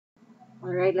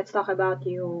Alright, let's talk about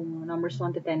yung numbers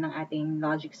 1 to 10 ng ating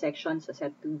logic section sa set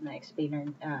 2 na explainer,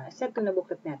 set 2 na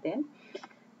booklet natin.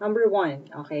 Number 1,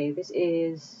 okay, this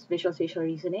is visual spatial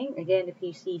reasoning. Again, if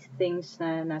you see things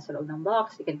na nasa loob ng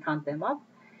box, you can count them up.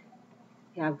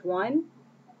 You have 1,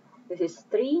 this is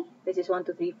 3, this is 1,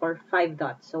 2, 3, 4, 5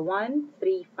 dots. So 1,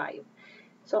 3,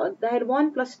 5. So dahil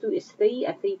 1 plus 2 is 3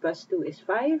 at 3 plus 2 is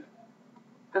 5,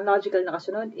 ang logical na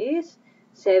kasunod is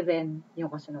 7 yung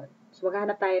kasunod. So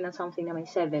maghahanap tayo ng something na may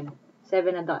 7. 7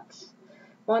 na dots.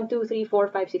 1, 2, 3,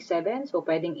 4, 5, 6, 7. So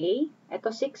pwedeng A.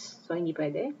 Ito 6. So hindi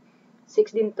pwede.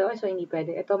 6 din to. So hindi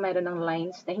pwede. Ito meron ng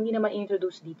lines na hindi naman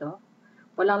introduce dito.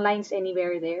 Walang lines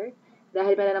anywhere there.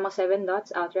 Dahil meron namang 7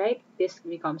 dots outright, this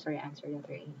becomes our answer,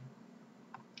 letter A.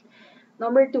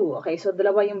 Number 2. Okay, so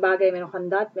dalawa yung bagay. Meron kang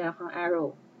dot, meron kang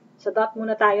arrow. Sa dot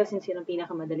muna tayo since yun ang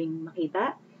pinakamadaling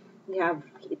makita. We have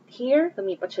it here.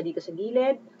 Lumipat siya dito sa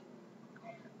gilid.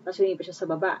 Tapos lumipat siya sa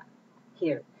baba.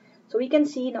 Here. So we can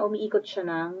see na umiikot siya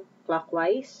ng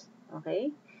clockwise. Okay?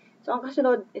 So ang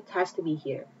kasunod, it has to be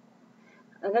here.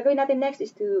 Ang gagawin natin next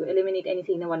is to eliminate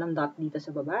anything na walang dot dito sa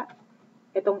baba.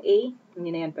 Itong A, hindi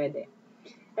na yan pwede.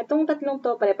 Itong tatlong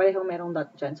to, pare-parehong merong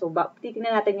dot dyan. So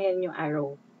titignan natin ngayon yung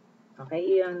arrow.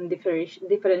 Okay? Yung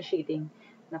differentiating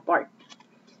na part.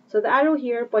 So the arrow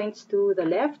here points to the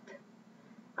left.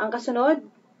 Ang kasunod,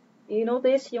 you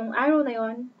notice yung arrow na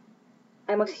yon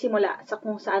ay magsisimula sa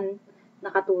kung saan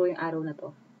nakaturo yung arrow na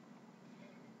to.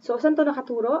 So, saan to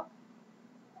nakaturo?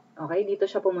 Okay, dito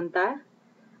siya pumunta.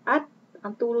 At,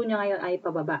 ang turo niya ngayon ay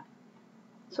pababa.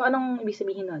 So, anong ibig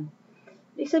sabihin nun?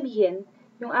 Ibig sabihin,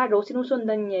 yung arrow,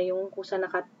 sinusundan niya yung kung saan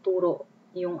nakaturo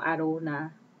yung arrow na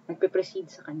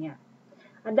nagpe-precede sa kanya.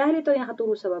 At dahil ito ay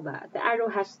nakaturo sa baba, the arrow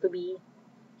has to be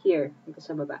here, dito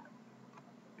sa baba.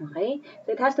 Okay?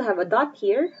 So, it has to have a dot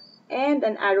here and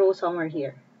an arrow somewhere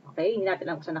here. Okay? Hindi natin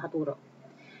alam kung saan nakaturo.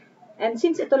 And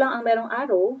since ito lang ang merong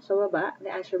arrow sa baba,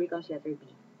 the answer becomes letter B.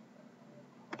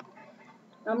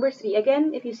 Number 3,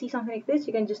 again, if you see something like this,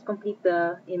 you can just complete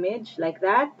the image like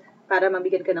that para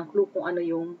mabigyan ka ng clue kung ano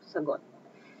yung sagot.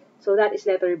 So that is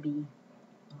letter B.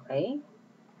 Okay?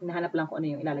 Hinahanap lang kung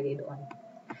ano yung ilalagay doon.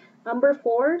 Number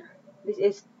 4, this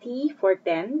is T for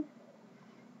 10.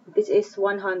 This is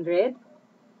 100.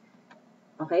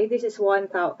 Okay, this is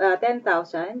 10,000.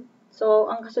 So,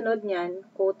 ang kasunod niyan,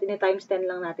 kung times 10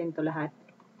 lang natin to lahat,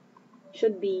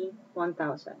 should be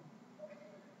 1,000.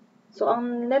 So,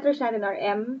 ang letters natin are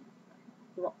M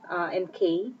and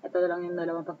K. Ito lang yung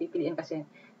dalawang pagpipiliin kasi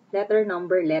letter,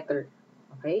 number, letter.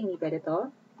 Okay, hindi pwede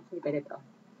to. Hindi pwede to.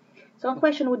 So, ang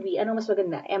question would be, ano mas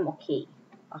maganda, M o K?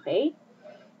 Okay?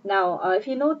 Now, if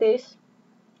you notice,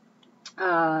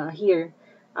 here,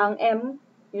 ang M,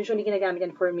 usually ginagamit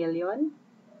yan for million.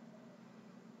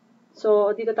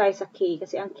 So, dito tayo sa K,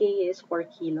 kasi ang K is for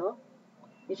kilo,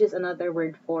 which is another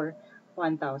word for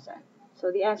 1,000.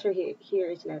 So, the answer here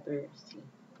is letter C.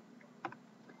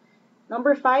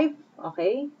 Number 5,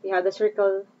 okay, we have the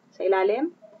circle sa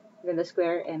ilalim, then the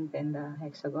square, and then the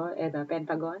hexagon, the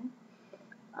pentagon.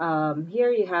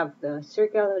 Here you have the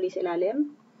circle uli sa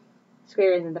ilalim,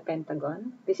 square, and then the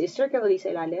pentagon. This is circle uli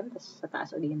sa ilalim, tapos sa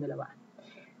taas uli yung dalawa.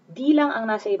 D lang ang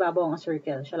nasa ibabaw ang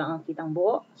circle. Siya lang ang kitang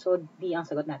buo. So, D ang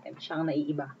sagot natin. Siya ang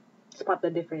naiiba. Spot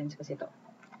the difference kasi ito.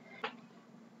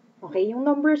 Okay, yung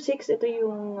number 6, ito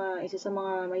yung isa sa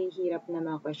mga mahihirap na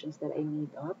mga questions that I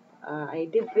made up.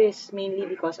 I did this mainly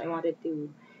because I wanted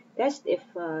to test if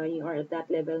you are at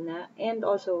that level na. And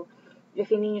also,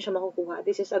 if hindi nyo siya makukuha,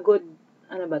 this is a good,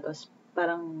 ano ba to,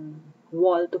 parang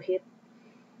wall to hit.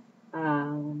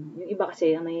 Yung iba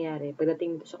kasi, ang nangyayari,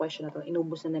 pagdating sa question na to,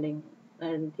 inubos na nila yung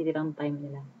titirang time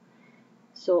nila.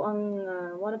 So,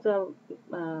 one of the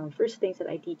first things that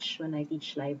I teach when I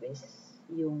teach live is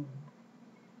yung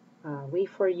way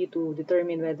for you to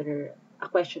determine whether a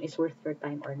question is worth your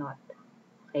time or not.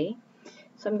 Okay?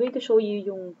 So, I'm going to show you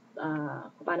yung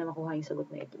kung paano makuha yung sagot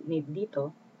na ito, dito.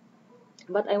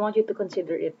 But I want you to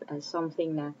consider it as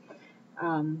something na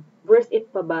worth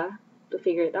it pa ba to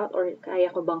figure it out or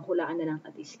kaya ko bang hulaan na lang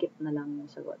at skip na lang yung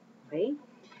sagot. Okay?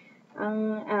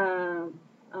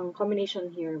 Ang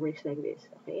combination here works like this,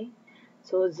 okay?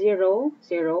 So, 0,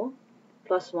 0,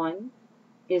 plus 1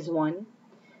 is 1.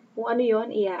 Kung ano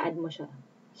yun, i-add mo siya.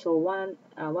 So,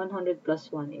 100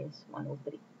 plus 1 is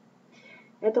 103.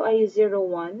 Ito ay 0,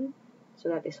 1.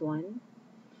 So, that is 1.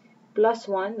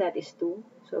 Plus 1, that is 2.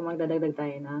 So, magdadagdag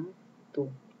tayo ng 2.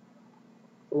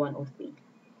 So, 103.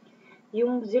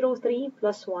 Yung 03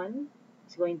 plus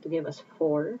 1 is going to give us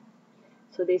 4.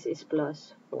 So, this is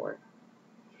plus 4.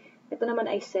 Ito naman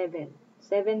ay 7.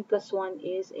 7 plus 1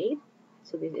 is 8.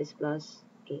 So, this is plus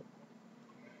 8.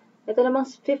 Ito namang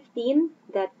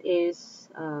 15, that is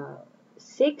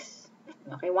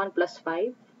 6. Okay, 1 plus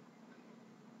 5.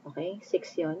 Okay,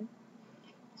 6 yon.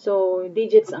 So,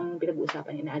 digits ang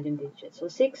pinag-uusapan, ina-add yung digits. So,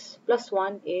 6 plus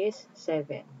 1 is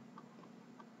 7.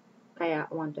 Kaya,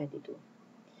 122.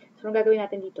 So, ang gagawin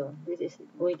natin dito, this is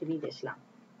going to be this lang.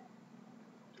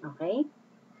 Okay?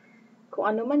 Kung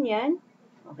ano man yan,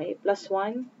 okay, plus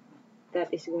 1,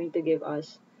 that is going to give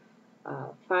us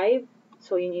 5.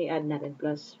 So, yun yung i-add natin,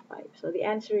 plus 5. So, the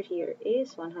answer here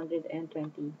is 127,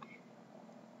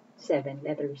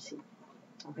 letter C.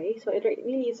 Okay, so it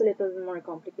really is a little more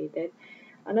complicated.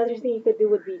 Another thing you could do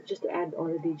would be just to add all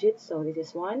the digits. So, this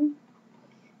is 1.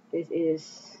 This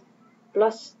is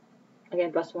plus,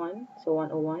 again, plus 1. So,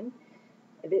 101.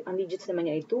 Ang digits naman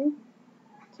niya ay 2.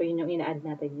 So, yun yung ina-add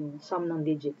natin, yung sum ng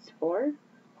digits. 4,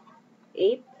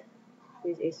 8,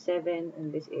 this is 7,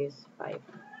 and this is 5.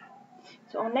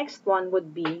 So, ang next one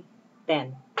would be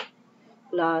 10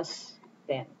 plus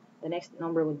 10. The next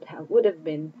number would have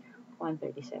been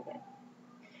 137.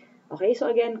 Okay,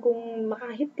 so again, kung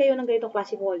makahit kayo ng ganitong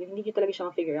classic volume, hindi nyo talaga siya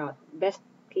ma-figure out. Best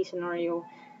case scenario,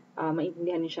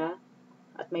 maintindihan nyo siya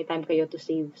at may time kayo to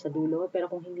save sa dulo. Pero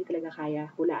kung hindi talaga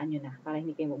kaya, hulaan nyo na para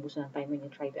hindi kayo mabuso ng time when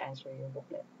you try to answer your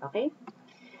booklet. Okay?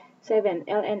 7,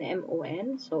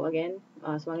 LNMON. So again,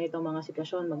 sa mga itong mga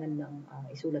sitwasyon, magandang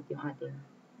isulat yung ating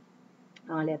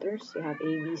mga letters. You have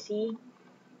A, B, C,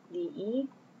 D, E,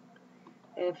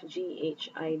 F, G,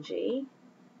 H, I, J,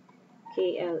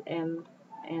 K, L, M,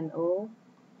 N, O,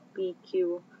 P,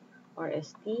 Q, R,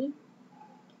 S, T,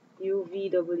 U, V,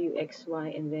 W, X, Y,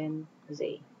 and then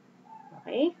Z.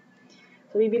 Okay?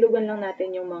 So, bibilugan lang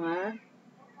natin yung mga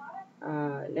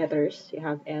letters. You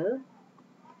have L,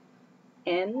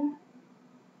 N,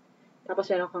 tapos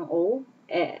meron kang O,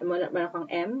 meron kang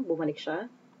M, bumalik siya.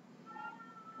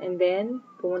 And then,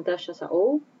 pumunta siya sa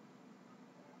O.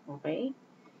 Okay?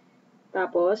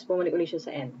 Tapos, bumalik ulit siya sa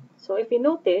N. So, if you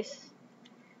notice,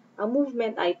 ang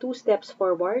movement ay 2 steps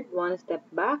forward, 1 step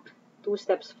back, 2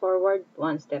 steps forward,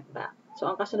 1 step back. So,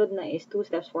 ang kasunod na is 2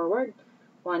 steps forward,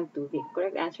 1, 2. The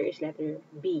correct answer is letter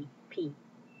B, P.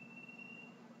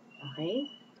 Okay?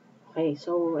 Okay,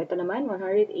 so ito naman,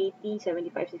 180,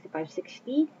 75, 65,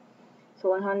 60.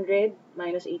 So, 100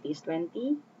 minus 80 is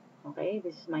 20. Okay,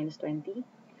 this is minus 20.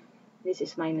 This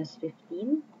is minus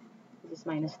 15. This is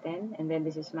minus 10. And then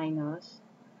this is minus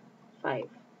 5.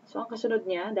 So, ang kasunod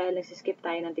niya, dahil nagsiskip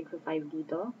tayo ng tig 5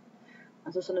 dito,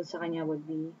 ang susunod sa kanya would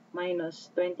be minus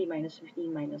 20, minus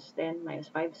 15, minus 10, minus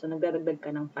 5. So, nagdadagdag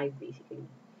ka ng 5 basically.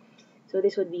 So,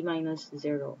 this would be minus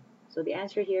 0. So, the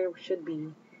answer here should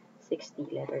be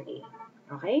 60, letter A.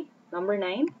 Okay? Number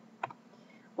 9.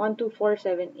 1, 2, 4,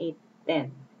 7, 8,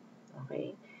 10.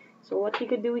 Okay? So, what you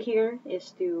could do here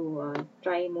is to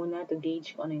try muna to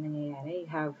gauge kung ano yung nangyayari.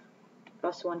 You have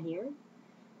plus 1 here.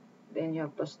 Then, you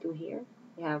have plus 2 here.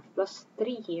 You have plus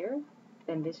 3 here.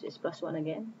 Then, this is plus 1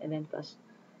 again. And then, plus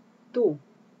 2.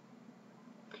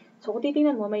 So, kung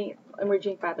titingnan mo, may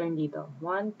emerging pattern dito.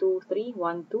 1, 2, 3,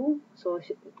 1, 2. So,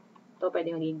 ito pwede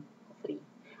maging 3.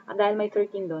 At dahil may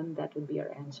 13 doon, that would be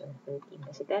our answer, 13.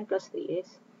 Kasi 10 plus 3 is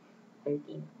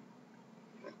 13.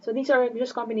 So, these are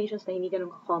just combinations na hindi ganun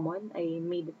ka-common. I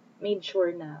made sure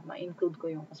na ma-include ko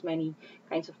yung as many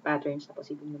kinds of patterns na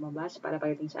posibleng lumabas para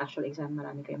pagdating sa actual exam,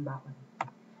 marami kayong bakon.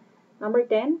 Number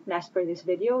 10, last for this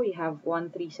video, we have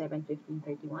 1, 3, 7, 15,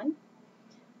 31.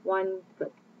 1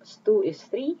 plus 2 is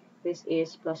 3. This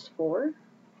is plus 4.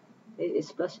 This is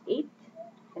plus 8.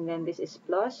 And then this is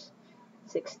plus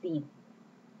 16.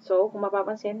 So, kung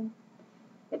mapapansin,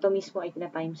 ito mismo ay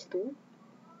tina-times 2.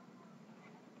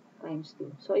 Times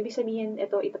 2. So, ibig sabihin,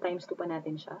 ito, ita-times 2 pa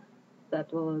natin siya.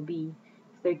 That will be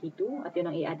 32. At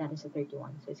yun ang i-add natin sa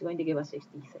 31. So, it's going to give us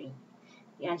 63.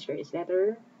 The answer is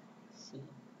letter C,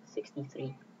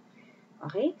 63.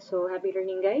 Okay? So, happy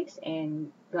learning, guys. And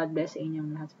God bless sa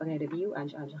inyong lahat sa pag-review.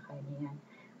 Adja, kaya niyan.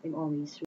 I'm always